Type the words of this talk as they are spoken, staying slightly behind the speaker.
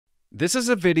This is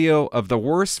a video of the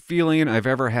worst feeling I've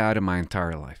ever had in my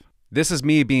entire life. This is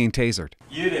me being tasered.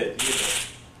 You did.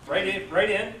 Right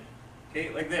in.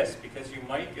 Okay, like this, because you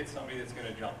might get somebody that's going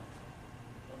to jump.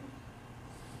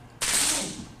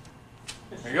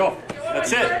 There you go.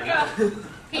 That's it. Not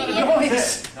a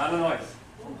noise. Not a noise.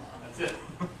 That's it.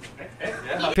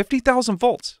 Okay. 50,000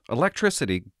 volts,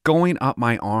 electricity going up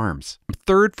my arms. I'm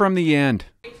third from the end.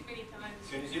 As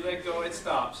soon as you let go, it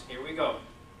stops. Here we go.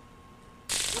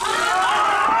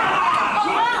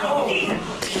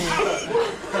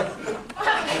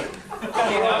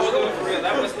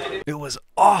 It was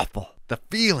awful. The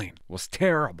feeling was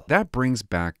terrible. That brings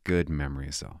back good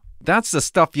memories though. That's the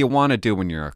stuff you want to do when you're a